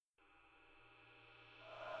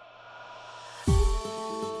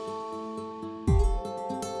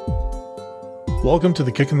Welcome to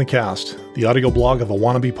The Kick in the Cast, the audio blog of a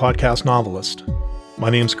wannabe podcast novelist. My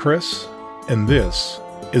name's Chris, and this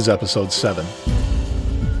is episode 7.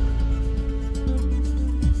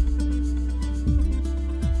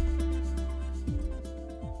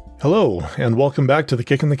 Hello, and welcome back to The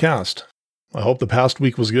Kick in the Cast. I hope the past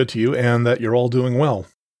week was good to you and that you're all doing well.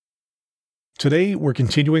 Today, we're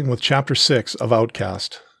continuing with Chapter 6 of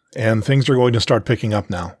Outcast, and things are going to start picking up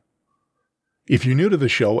now. If you're new to the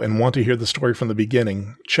show and want to hear the story from the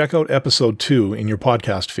beginning, check out episode 2 in your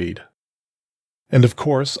podcast feed. And of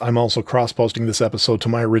course, I'm also cross-posting this episode to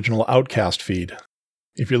my original Outcast feed.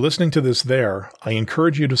 If you're listening to this there, I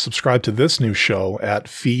encourage you to subscribe to this new show at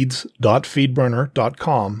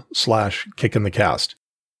feeds.feedburner.com/kickinthecast.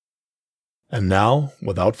 And now,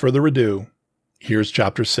 without further ado, here's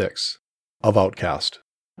Chapter 6 of Outcast.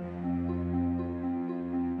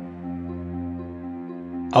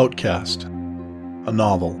 Outcast, a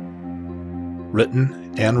novel.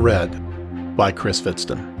 Written and read by Chris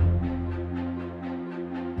Fitston.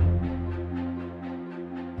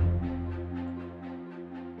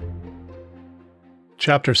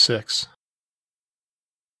 Chapter 6.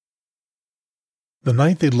 The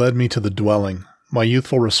night they led me to the dwelling, my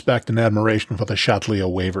youthful respect and admiration for the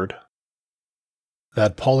Châtelier wavered.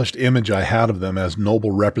 That polished image I had of them as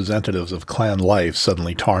noble representatives of clan life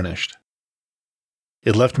suddenly tarnished.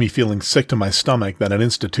 It left me feeling sick to my stomach that an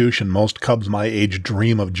institution most cubs my age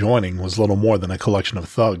dream of joining was little more than a collection of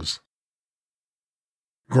thugs.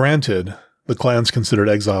 Granted, the clans considered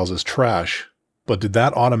exiles as trash, but did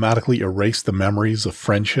that automatically erase the memories of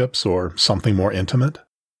friendships or something more intimate?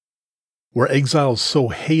 Were exiles so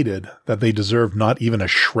hated that they deserved not even a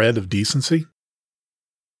shred of decency?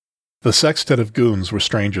 The sextet of goons were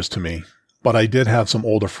strangers to me, but I did have some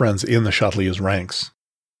older friends in the Châtelier's ranks.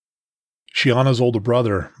 Shiana's older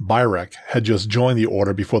brother, Byrek, had just joined the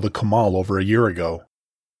order before the Kamal over a year ago.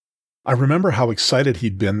 I remember how excited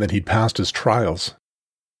he'd been that he'd passed his trials.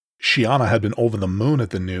 Shiana had been over the moon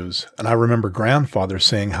at the news, and I remember grandfather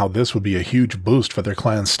saying how this would be a huge boost for their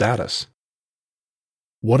clan's status.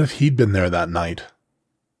 What if he'd been there that night?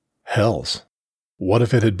 Hells, what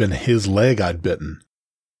if it had been his leg I'd bitten?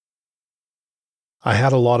 I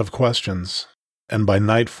had a lot of questions, and by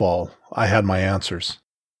nightfall, I had my answers.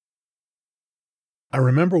 I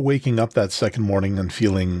remember waking up that second morning and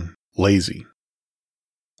feeling lazy.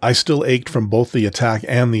 I still ached from both the attack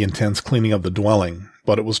and the intense cleaning of the dwelling,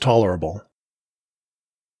 but it was tolerable.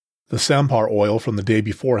 The Sampar oil from the day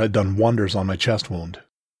before had done wonders on my chest wound.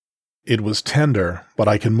 It was tender, but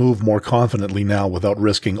I can move more confidently now without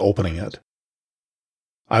risking opening it.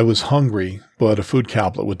 I was hungry, but a food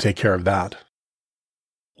caplet would take care of that.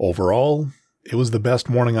 Overall, it was the best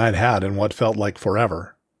morning I'd had in what felt like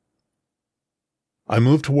forever. I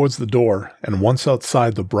moved towards the door, and once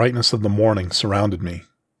outside, the brightness of the morning surrounded me.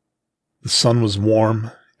 The sun was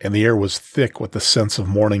warm, and the air was thick with the sense of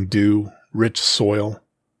morning dew, rich soil,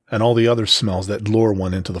 and all the other smells that lure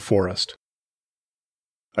one into the forest.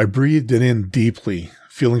 I breathed it in deeply,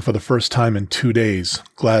 feeling for the first time in 2 days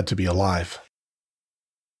glad to be alive.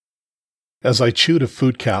 As I chewed a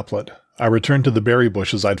food caplet, I returned to the berry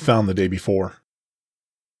bushes I'd found the day before.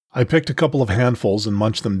 I picked a couple of handfuls and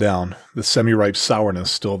munched them down, the semi-ripe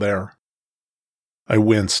sourness still there. I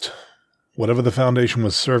winced. Whatever the Foundation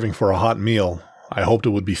was serving for a hot meal, I hoped it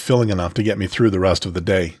would be filling enough to get me through the rest of the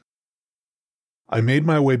day. I made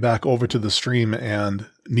my way back over to the stream and,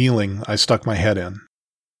 kneeling, I stuck my head in.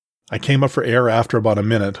 I came up for air after about a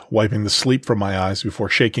minute, wiping the sleep from my eyes before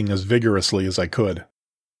shaking as vigorously as I could.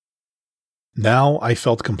 Now I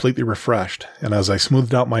felt completely refreshed, and as I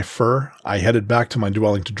smoothed out my fur, I headed back to my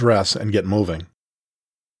dwelling to dress and get moving.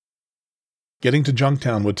 Getting to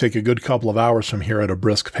Junktown would take a good couple of hours from here at a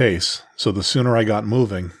brisk pace, so the sooner I got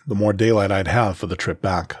moving, the more daylight I'd have for the trip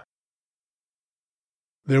back.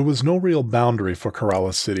 There was no real boundary for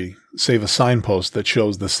Kerala City, save a signpost that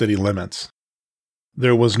shows the city limits.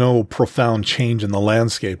 There was no profound change in the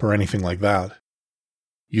landscape or anything like that.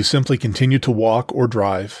 You simply continued to walk or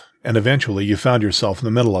drive, and eventually you found yourself in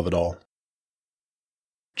the middle of it all.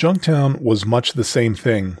 Junktown was much the same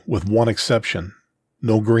thing, with one exception: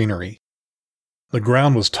 no greenery. The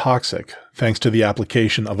ground was toxic, thanks to the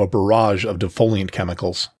application of a barrage of defoliant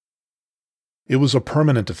chemicals. It was a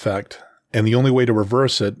permanent effect, and the only way to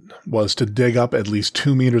reverse it was to dig up at least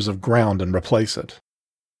 2 meters of ground and replace it.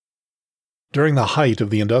 During the height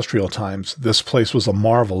of the industrial times, this place was a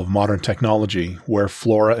marvel of modern technology, where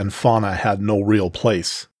flora and fauna had no real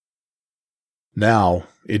place. Now,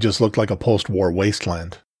 it just looked like a post-war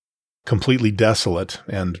wasteland, completely desolate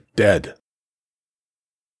and dead.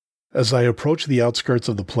 As I approached the outskirts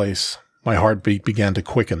of the place, my heartbeat began to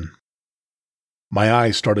quicken. My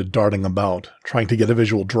eyes started darting about, trying to get a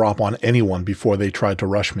visual drop on anyone before they tried to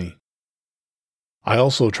rush me. I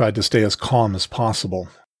also tried to stay as calm as possible.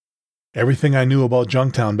 Everything I knew about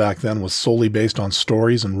Junktown back then was solely based on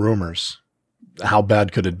stories and rumors. How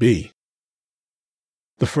bad could it be?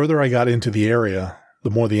 The further I got into the area, the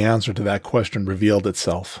more the answer to that question revealed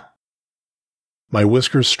itself. My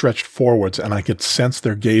whiskers stretched forwards and I could sense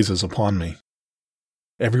their gazes upon me.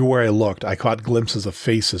 Everywhere I looked, I caught glimpses of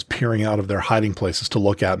faces peering out of their hiding places to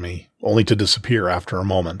look at me, only to disappear after a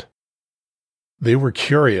moment. They were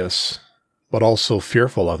curious, but also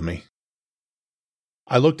fearful of me.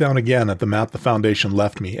 I looked down again at the map the Foundation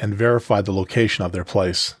left me and verified the location of their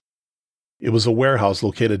place. It was a warehouse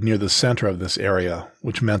located near the center of this area,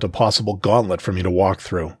 which meant a possible gauntlet for me to walk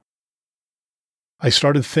through. I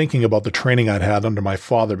started thinking about the training I'd had under my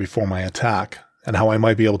father before my attack, and how I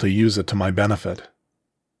might be able to use it to my benefit.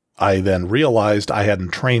 I then realized I hadn't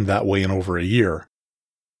trained that way in over a year.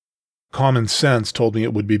 Common sense told me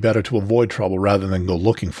it would be better to avoid trouble rather than go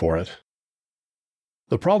looking for it.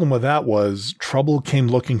 The problem with that was, trouble came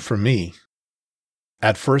looking for me.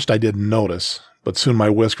 At first I didn't notice, but soon my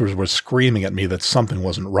whiskers were screaming at me that something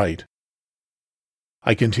wasn't right.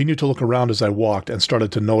 I continued to look around as I walked and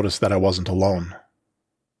started to notice that I wasn't alone.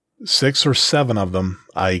 6 or 7 of them,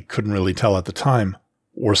 I couldn't really tell at the time,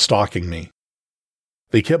 were stalking me.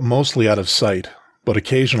 They kept mostly out of sight, but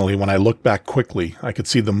occasionally when I looked back quickly, I could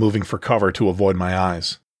see them moving for cover to avoid my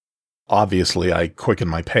eyes. Obviously, I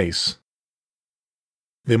quickened my pace.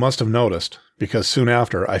 They must have noticed, because soon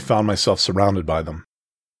after I found myself surrounded by them.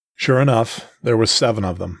 Sure enough, there were 7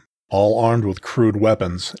 of them, all armed with crude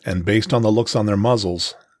weapons, and based on the looks on their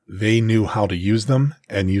muzzles, they knew how to use them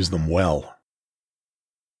and use them well.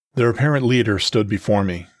 Their apparent leader stood before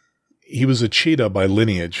me. He was a cheetah by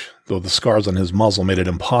lineage, though the scars on his muzzle made it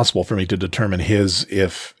impossible for me to determine his,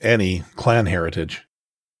 if any, clan heritage.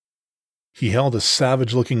 He held a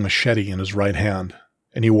savage-looking machete in his right hand,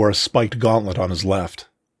 and he wore a spiked gauntlet on his left.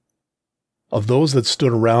 Of those that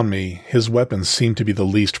stood around me, his weapons seemed to be the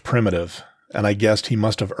least primitive, and I guessed he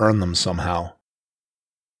must have earned them somehow.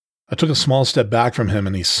 I took a small step back from him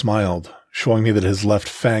and he smiled, showing me that his left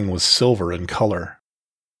fang was silver in color.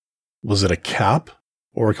 Was it a cap,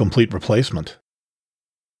 or a complete replacement?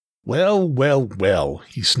 "Well, well, well,"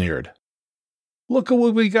 he sneered. "Look at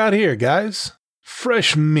what we got here, guys.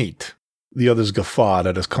 Fresh meat." The others guffawed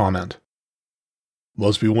at his comment.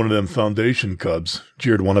 "Must be one of them Foundation cubs,"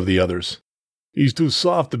 jeered one of the others. "He's too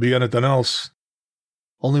soft to be anything else."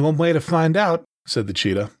 "Only one way to find out," said the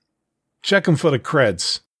cheetah. "Check him for the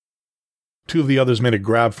creds." 2 of the others made a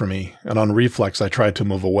grab for me, and on reflex I tried to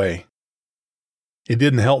move away. It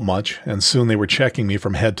didn't help much, and soon they were checking me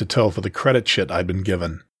from head to toe for the credit shit I'd been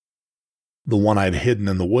given. The one I'd hidden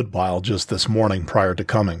in the woodpile just this morning prior to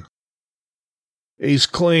coming. "He's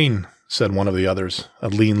clean," said one of the others, a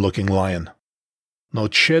lean-looking lion. "No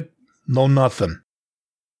chit, no nothing."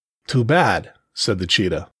 "Too bad," said the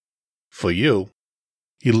cheetah. "For you."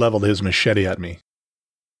 He leveled his machete at me.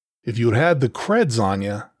 "If you'd had the creds on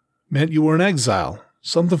you, meant you were in exile,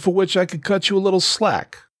 something for which I could cut you a little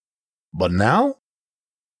slack. But now?"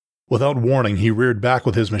 Without warning, he reared back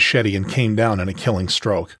with his machete and came down in a killing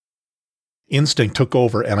stroke. Instinct took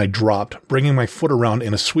over and I dropped, bringing my foot around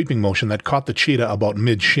in a sweeping motion that caught the cheetah about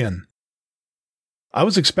mid-shin. I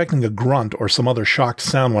was expecting a grunt or some other shocked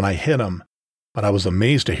sound when I hit him, but I was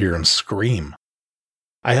amazed to hear him scream.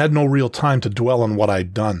 I had no real time to dwell on what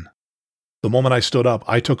I'd done. The moment I stood up,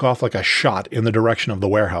 I took off like a shot in the direction of the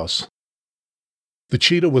warehouse. The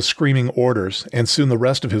cheetah was screaming orders, and soon the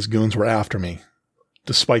rest of his goons were after me.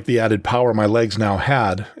 Despite the added power my legs now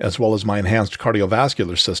had, as well as my enhanced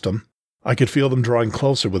cardiovascular system, I could feel them drawing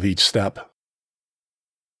closer with each step.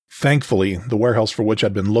 Thankfully, the warehouse for which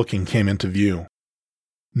I'd been looking came into view.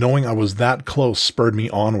 Knowing I was that close spurred me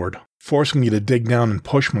onward, forcing me to dig down and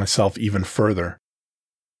push myself even further.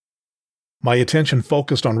 My attention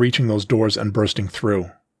focused on reaching those doors and bursting through.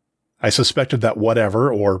 I suspected that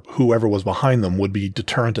whatever, or whoever was behind them, would be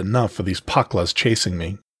deterrent enough for these Paklas chasing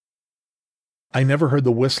me. I never heard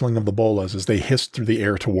the whistling of the bolas as they hissed through the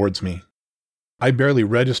air towards me. I barely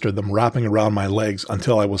registered them wrapping around my legs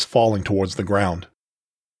until I was falling towards the ground.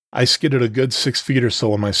 I skidded a good 6 feet or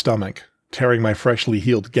so on my stomach, tearing my freshly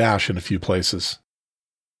healed gash in a few places.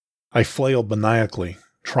 I flailed maniacally,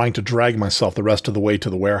 trying to drag myself the rest of the way to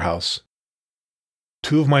the warehouse.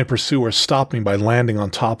 2 of my pursuers stopped me by landing on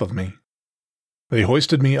top of me. They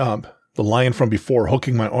hoisted me up, the lion from before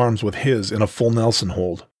hooking my arms with his in a full Nelson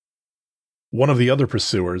hold. One of the other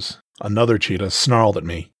pursuers, another cheetah, snarled at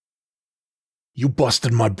me. "You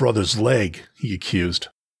busted my brother's leg," he accused.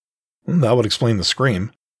 That would explain the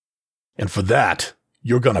scream. And for that,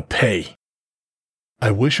 you're gonna pay."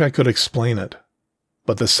 I wish I could explain it,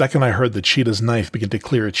 but the second I heard the cheetah's knife begin to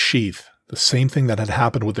clear its sheath, the same thing that had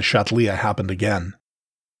happened with the Chatelier happened again.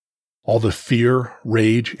 All the fear,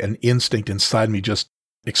 rage, and instinct inside me just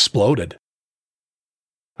exploded.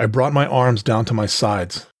 I brought my arms down to my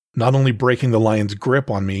sides, not only breaking the lion's grip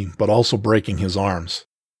on me, but also breaking his arms.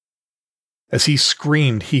 As he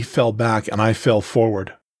screamed, he fell back and I fell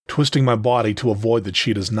forward, twisting my body to avoid the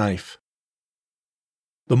cheetah's knife.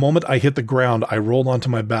 The moment I hit the ground, I rolled onto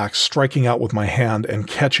my back, striking out with my hand and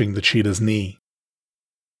catching the cheetah's knee.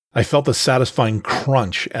 I felt the satisfying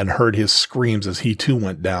crunch and heard his screams as he too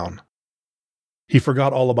went down. He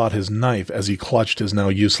forgot all about his knife as he clutched his now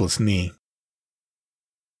useless knee.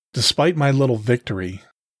 Despite my little victory,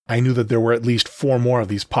 I knew that there were at least 4 more of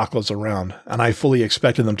these Paklas around, and I fully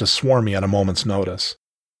expected them to swarm me at a moment's notice.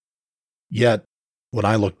 Yet, when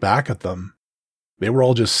I looked back at them, they were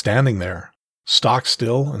all just standing there, stock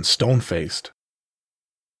still and stone-faced.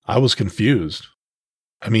 I was confused.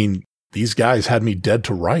 I mean, these guys had me dead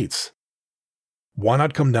to rights. Why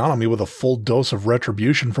not come down on me with a full dose of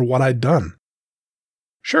retribution for what I'd done?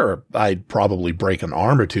 Sure, I'd probably break an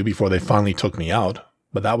arm or two before they finally took me out,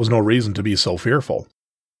 but that was no reason to be so fearful.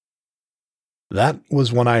 That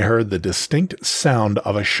was when I heard the distinct sound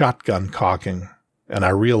of a shotgun cocking, and I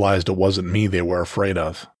realized it wasn't me they were afraid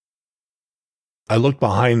of. I looked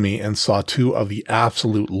behind me and saw 2 of the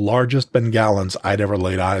absolute largest Bengaalans I'd ever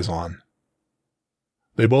laid eyes on.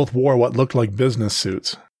 They both wore what looked like business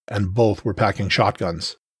suits, and both were packing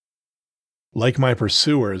shotguns. Like my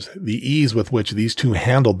pursuers, the ease with which these 2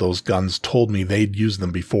 handled those guns told me they'd used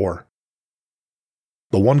them before.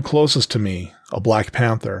 The one closest to me, a Black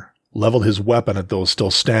Panther, leveled his weapon at those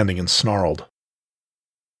still standing and snarled.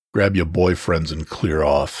 "Grab your boyfriends and clear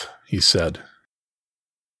off," he said.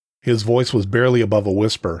 His voice was barely above a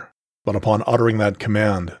whisper, but upon uttering that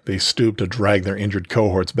command, they stooped to drag their injured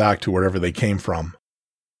cohorts back to wherever they came from.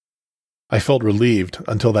 I felt relieved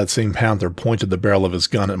until that same panther pointed the barrel of his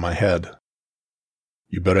gun at my head.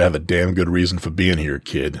 "You better have a damn good reason for being here,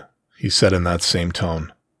 kid," he said in that same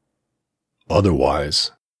tone.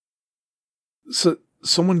 "Otherwise—"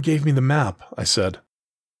 Someone gave me the map," I said.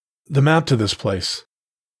 "The map to this place."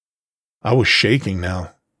 I was shaking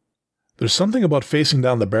now. There's something about facing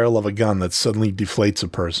down the barrel of a gun that suddenly deflates a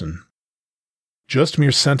person. Just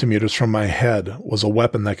mere centimeters from my head was a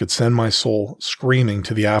weapon that could send my soul screaming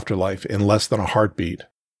to the afterlife in less than a heartbeat,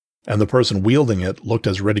 and the person wielding it looked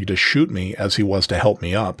as ready to shoot me as he was to help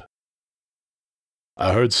me up.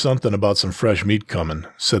 "I heard something about some fresh meat coming,"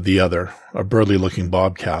 said the other, a burly-looking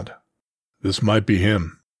bobcat. "This might be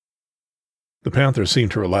him." The panther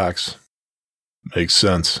seemed to relax. "Makes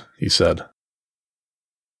sense," he said.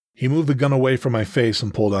 He moved the gun away from my face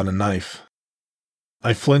and pulled out a knife.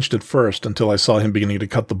 I flinched at first until I saw him beginning to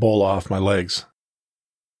cut the bowl off my legs.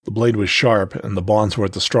 The blade was sharp and the bonds were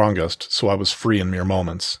at the strongest, so I was free in mere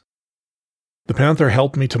moments. The panther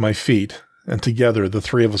helped me to my feet, and together the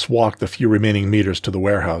 3 of us walked the few remaining meters to the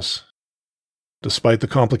warehouse. Despite the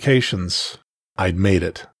complications, I'd made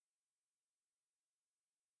it.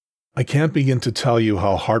 I can't begin to tell you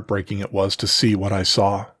how heartbreaking it was to see what I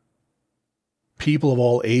saw. People of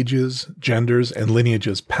all ages, genders, and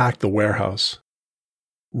lineages packed the warehouse.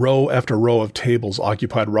 Row after row of tables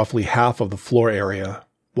occupied roughly half of the floor area,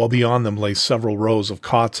 while beyond them lay several rows of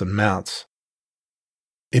cots and mats.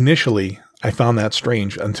 Initially, I found that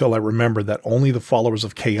strange until I remembered that only the followers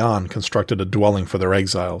of Kayan constructed a dwelling for their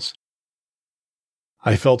exiles.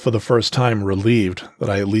 I felt for the first time relieved that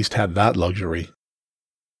I at least had that luxury.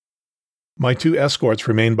 My 2 escorts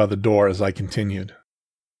remained by the door as I continued.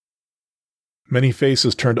 Many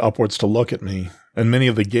faces turned upwards to look at me, and many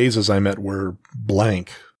of the gazes I met were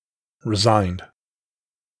blank, resigned.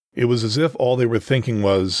 It was as if all they were thinking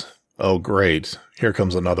was, "Oh great, here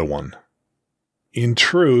comes another one." In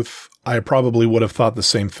truth, I probably would have thought the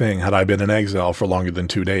same thing had I been in exile for longer than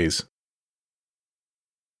 2 days.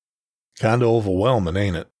 Kinda overwhelming,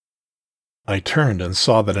 ain't it? I turned and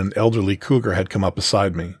saw that an elderly cougar had come up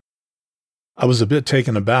beside me. I was a bit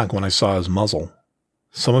taken aback when I saw his muzzle.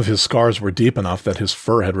 Some of his scars were deep enough that his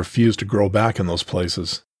fur had refused to grow back in those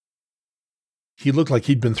places. He looked like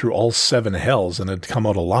he'd been through all 7 hells and had come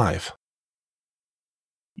out alive.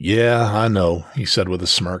 "Yeah, I know," he said with a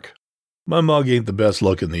smirk. "My mug ain't the best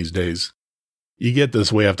looking these days. You get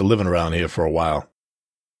this way after living around here for a while."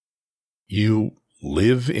 "You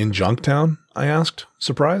live in Junktown?" I asked,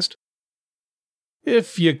 surprised.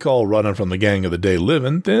 "If you call running from the gang of the day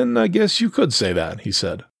living, then I guess you could say that," he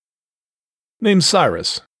said. "Name's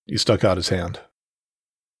Cyrus." He stuck out his hand.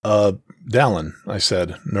 Dallin," I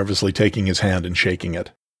said, nervously taking his hand and shaking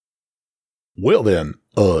it. Well then,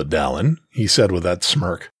 Dallin, he said with that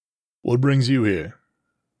smirk. What brings you here?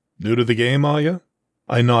 New to the game, are you?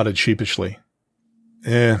 I nodded sheepishly.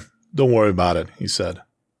 Don't worry about it, he said.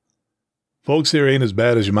 Folks here ain't as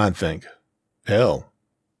bad as you might think. Hell,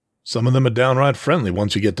 some of them are downright friendly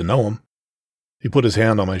once you get to know them. He put his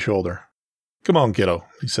hand on my shoulder. Come on, kiddo,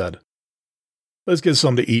 he said. Let's get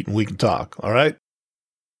something to eat and we can talk, all right?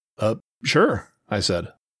 Sure, I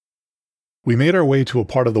said. We made our way to a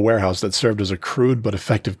part of the warehouse that served as a crude but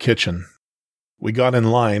effective kitchen. We got in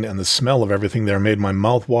line, and the smell of everything there made my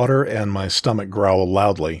mouth water and my stomach growl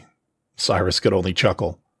loudly. Cyrus could only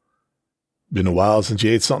chuckle. Been a while since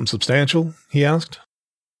you ate something substantial? He asked.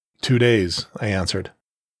 2 days, I answered.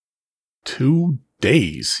 2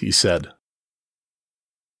 days, he said.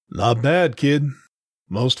 Not bad, kid.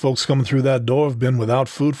 Most folks coming through that door have been without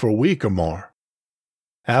food for a week or more.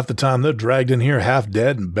 Half the time they're dragged in here half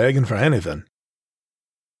dead and begging for anything.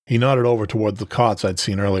 He nodded over toward the cots I'd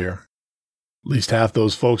seen earlier. At least half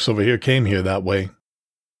those folks over here came here that way.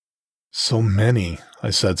 So many,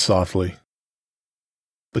 I said softly.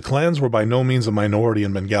 The clans were by no means a minority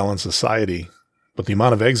in Bengalan society, but the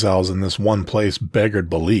amount of exiles in this one place beggared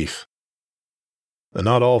belief. They're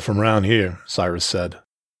not all from round here, Cyrus said.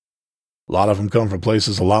 A lot of them come from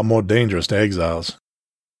places a lot more dangerous to exiles.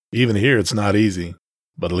 Even here it's not easy,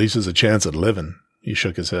 but at least there's a chance at living, he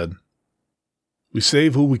shook his head. We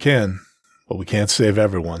save who we can, but we can't save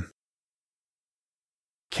everyone.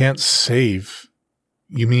 Can't save?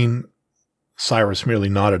 You mean... Cyrus merely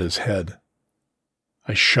nodded his head.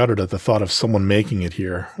 I shuddered at the thought of someone making it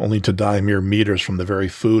here, only to die mere meters from the very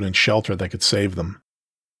food and shelter that could save them.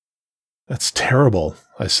 That's terrible,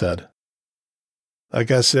 I said.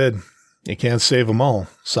 Like I said, you can't save them all,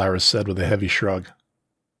 Cyrus said with a heavy shrug.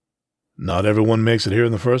 Not everyone makes it here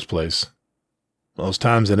in the first place. Most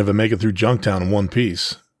times they never make it through Junktown in one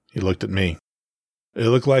piece. He looked at me. It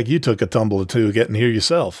looked like you took a tumble or two getting here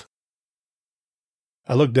yourself.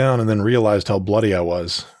 I looked down and then realized how bloody I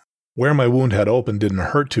was. Where my wound had opened didn't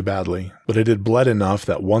hurt too badly, but it had bled enough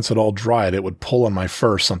that once it all dried it would pull on my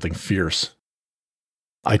fur something fierce.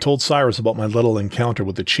 I told Cyrus about my little encounter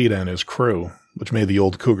with the cheetah and his crew, which made the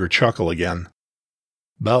old cougar chuckle again.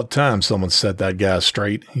 About time someone set that gas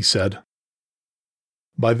straight, he said.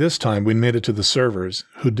 By this time we'd made it to the servers,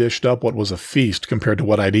 who dished up what was a feast compared to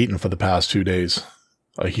what I'd eaten for the past 2 days.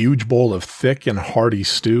 A huge bowl of thick and hearty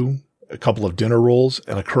stew, a couple of dinner rolls,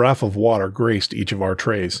 and a carafe of water graced each of our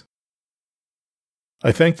trays.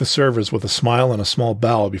 I thanked the servers with a smile and a small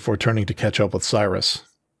bow before turning to catch up with Cyrus.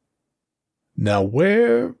 Now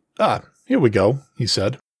where... here we go, he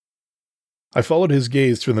said. I followed his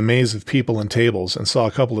gaze through the maze of people and tables and saw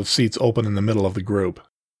a couple of seats open in the middle of the group.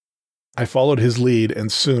 I followed his lead,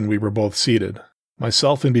 and soon we were both seated,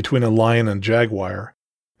 myself in between a lion and jaguar,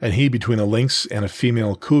 and he between a lynx and a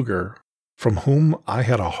female cougar, from whom I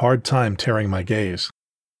had a hard time tearing my gaze.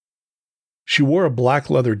 She wore a black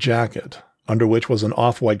leather jacket, under which was an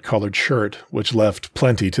off-white colored shirt, which left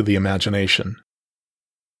plenty to the imagination.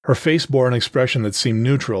 Her face bore an expression that seemed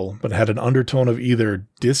neutral, but had an undertone of either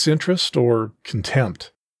disinterest or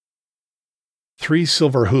contempt. 3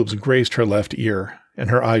 silver hoops graced her left ear, and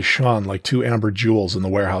her eyes shone like 2 amber jewels in the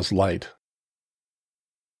warehouse light.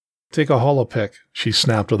 Take a holopick, she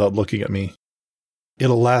snapped without looking at me.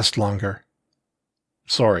 It'll last longer.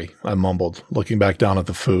 Sorry, I mumbled, looking back down at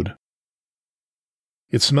the food.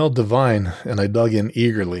 It smelled divine, and I dug in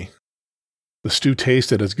eagerly. The stew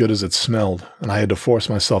tasted as good as it smelled, and I had to force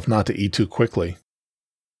myself not to eat too quickly.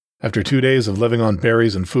 After 2 days of living on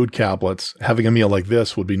berries and food caplets, having a meal like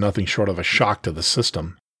this would be nothing short of a shock to the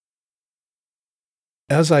system.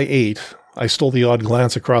 As I ate, I stole the odd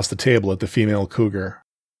glance across the table at the female cougar.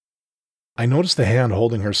 I noticed the hand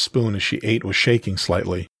holding her spoon as she ate was shaking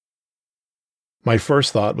slightly. My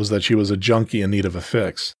first thought was that she was a junkie in need of a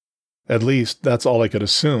fix. At least, that's all I could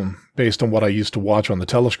assume, based on what I used to watch on the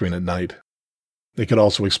telescreen at night. It could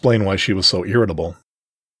also explain why she was so irritable.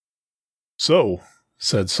 So,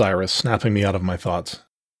 said Cyrus, snapping me out of my thoughts.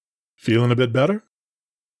 Feeling a bit better?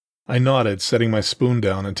 I nodded, setting my spoon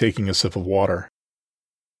down and taking a sip of water.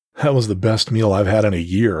 That was the best meal I've had in a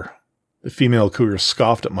year. The female cougar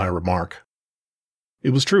scoffed at my remark. It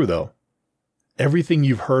was true, though. Everything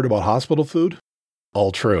you've heard about hospital food?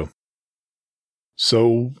 All true.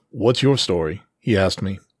 So, what's your story? He asked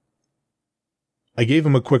me. I gave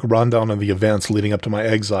him a quick rundown of the events leading up to my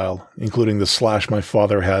exile, including the slash my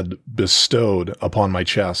father had bestowed upon my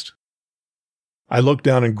chest. I looked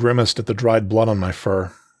down and grimaced at the dried blood on my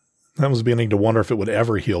fur. I was beginning to wonder if it would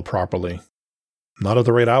ever heal properly. Not at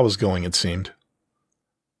the rate I was going, it seemed.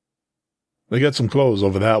 They get some clothes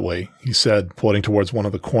over that way, he said, pointing towards one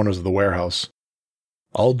of the corners of the warehouse.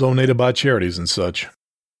 All donated by charities and such.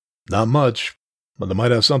 Not much, but they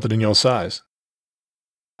might have something in your size.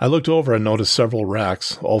 I looked over and noticed several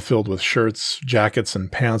racks, all filled with shirts, jackets,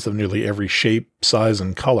 and pants of nearly every shape, size,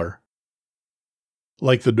 and color.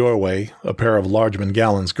 Like the doorway, a pair of Largeman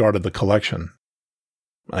gallons guarded the collection.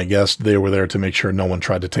 I guessed they were there to make sure no one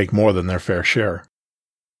tried to take more than their fair share.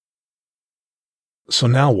 So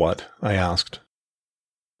now what? I asked.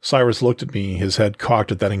 Cyrus looked at me, his head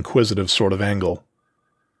cocked at that inquisitive sort of angle.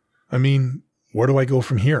 I mean, where do I go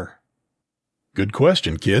from here? Good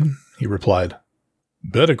question, kid, he replied.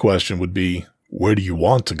 Better question would be, where do you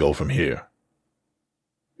want to go from here?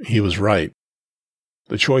 He was right.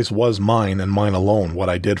 The choice was mine and mine alone what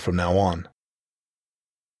I did from now on.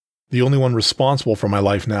 The only one responsible for my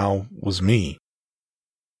life now was me.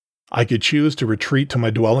 I could choose to retreat to my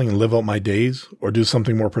dwelling and live out my days, or do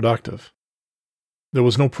something more productive. There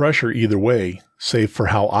was no pressure either way, save for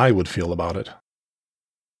how I would feel about it.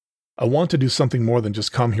 I want to do something more than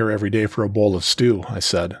just come here every day for a bowl of stew, I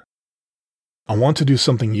said. I want to do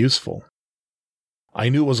something useful. I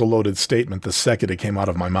knew it was a loaded statement the second it came out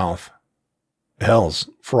of my mouth. Hells,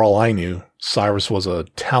 for all I knew, Cyrus was a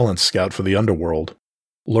talent scout for the underworld,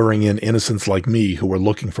 luring in innocents like me who were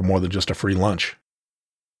looking for more than just a free lunch.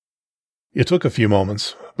 It took a few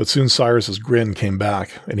moments, but soon Cyrus's grin came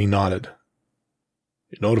back, and he nodded.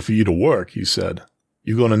 In order for you to work, he said,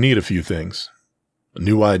 you're going to need a few things. A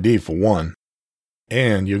new ID for one,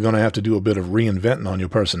 and you're going to have to do a bit of reinventing on your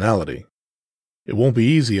personality. It won't be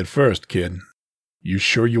easy at first, kid. You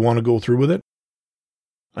sure you want to go through with it?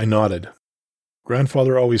 I nodded.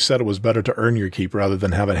 Grandfather always said it was better to earn your keep rather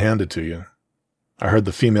than have it handed to you. I heard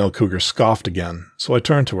the female cougar scoffed again, so I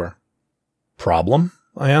turned to her. Problem?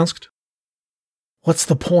 I asked. What's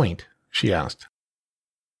the point? She asked.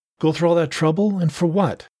 Go through all that trouble, and for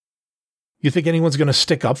what? You think anyone's going to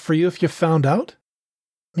stick up for you if you're found out?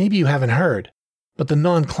 Maybe you haven't heard, but the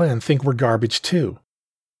non-clan think we're garbage too.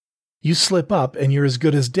 You slip up and you're as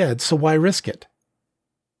good as dead, so why risk it?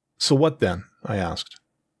 So what then? I asked.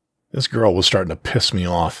 This girl was starting to piss me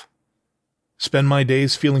off. Spend my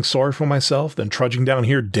days feeling sorry for myself, then trudging down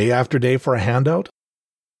here day after day for a handout?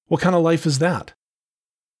 What kind of life is that?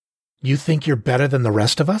 You think you're better than the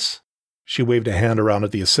rest of us? She waved a hand around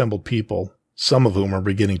at the assembled people, some of whom are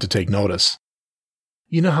beginning to take notice.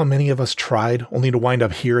 You know how many of us tried, only to wind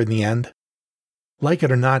up here in the end? Like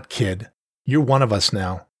it or not, kid, you're one of us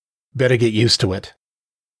now. Better get used to it.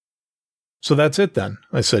 So that's it then,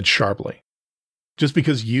 I said sharply. Just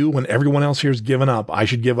because you and everyone else here's given up, I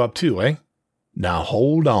should give up too, eh? Now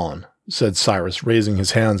hold on, said Cyrus, raising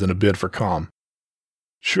his hands in a bid for calm.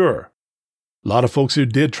 Sure. A lot of folks here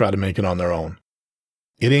did try to make it on their own.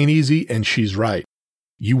 It ain't easy, and she's right.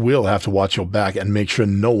 You will have to watch your back and make sure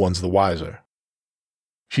no one's the wiser.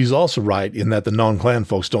 She's also right in that the non-clan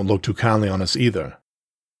folks don't look too kindly on us either.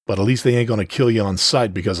 But at least they ain't going to kill you on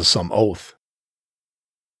sight because of some oath.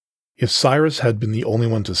 If Cyrus had been the only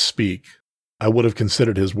one to speak, I would have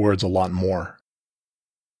considered his words a lot more.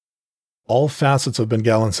 All facets of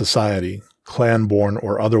Bengalan society, clan-born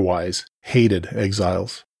or otherwise, hated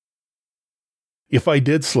exiles. If I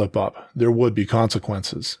did slip up, there would be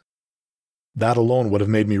consequences. That alone would have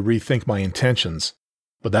made me rethink my intentions,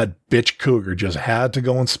 but that bitch cougar just had to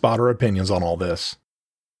go and spout her opinions on all this.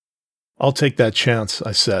 I'll take that chance,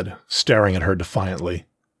 I said, staring at her defiantly.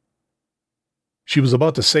 She was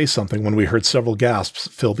about to say something when we heard several gasps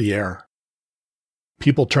fill the air.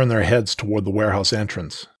 People turned their heads toward the warehouse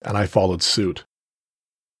entrance, and I followed suit.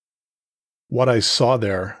 What I saw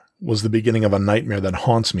there was the beginning of a nightmare that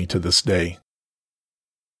haunts me to this day.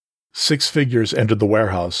 6 figures entered the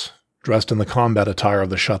warehouse, dressed in the combat attire of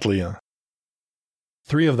the Chatlia.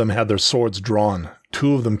 3 of them had their swords drawn,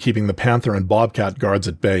 2 of them keeping the Panther and Bobcat guards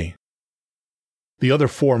at bay. The other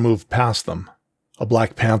 4 moved past them, a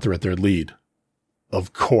Black Panther at their lead.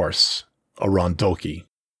 Of course, a Rondoki.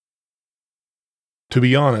 To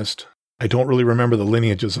be honest, I don't really remember the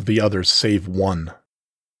lineages of the others save one.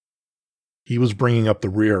 He was bringing up the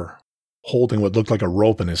rear, holding what looked like a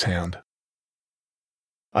rope in his hand.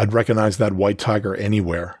 I'd recognize that white tiger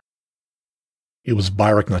anywhere. It was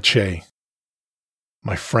Bayrak Nache,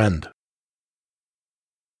 my friend.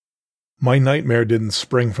 My nightmare didn't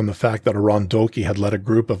spring from the fact that a Rondoki had led a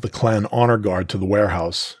group of the clan honor guard to the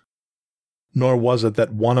warehouse, nor was it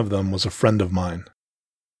that one of them was a friend of mine.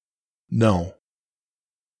 No.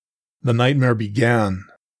 The nightmare began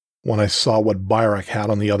when I saw what Bayrak had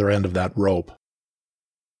on the other end of that rope.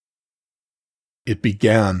 It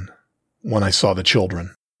began when I saw the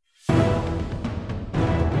children.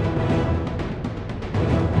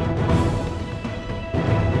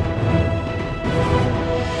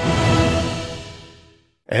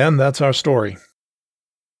 And that's our story.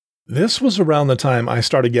 This was around the time I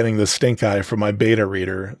started getting the stink eye from my beta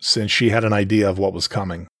reader, since she had an idea of what was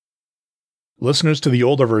coming. Listeners to the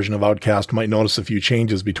older version of Outcast might notice a few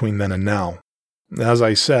changes between then and now. As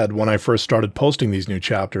I said when I first started posting these new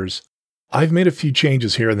chapters, I've made a few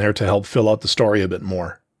changes here and there to help fill out the story a bit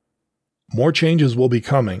more. More changes will be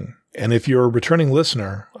coming, and if you're a returning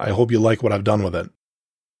listener, I hope you like what I've done with it.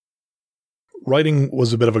 Writing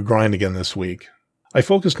was a bit of a grind again this week. I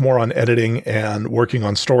focused more on editing and working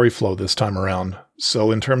on story flow this time around, so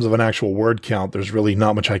in terms of an actual word count, there's really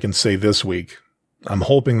not much I can say this week. I'm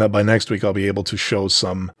hoping that by next week I'll be able to show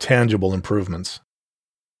some tangible improvements.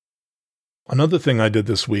 Another thing I did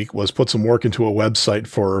this week was put some work into a website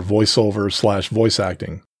for voiceover/voice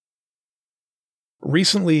acting.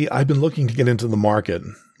 Recently, I've been looking to get into the market,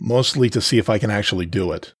 mostly to see if I can actually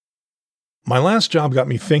do it. My last job got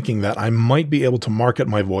me thinking that I might be able to market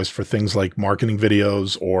my voice for things like marketing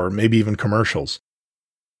videos or maybe even commercials.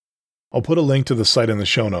 I'll put a link to the site in the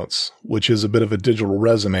show notes, which is a bit of a digital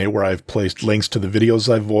resume where I've placed links to the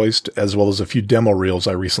videos I've voiced as well as a few demo reels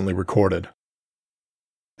I recently recorded.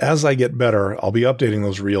 As I get better, I'll be updating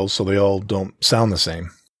those reels so they all don't sound the same.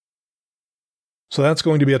 So that's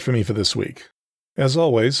going to be it for me for this week. As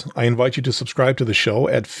always, I invite you to subscribe to the show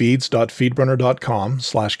at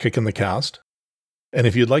feeds.feedburner.com/kickinthecast. And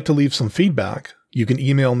if you'd like to leave some feedback, you can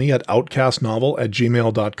email me at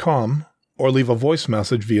outcastnovel@gmail.com or leave a voice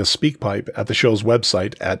message via SpeakPipe at the show's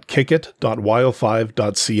website at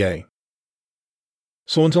kickit.yo5.ca.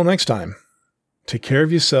 So until next time, take care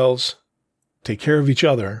of yourselves, take care of each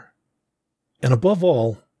other, and above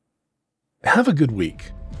all, have a good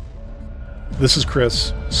week. This is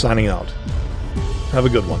Chris, signing out. Have a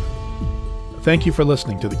good one. Thank you for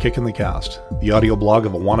listening to The Kick in the Cast, the audio blog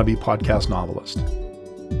of a wannabe podcast novelist.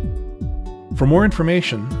 For more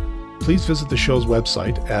information, please visit the show's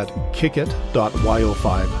website at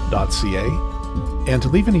kickit.yo5.ca, and to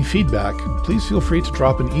leave any feedback, please feel free to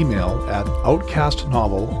drop an email at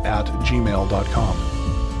outcastnovel@gmail.com.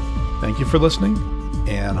 Thank you for listening,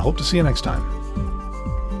 and hope to see you next time.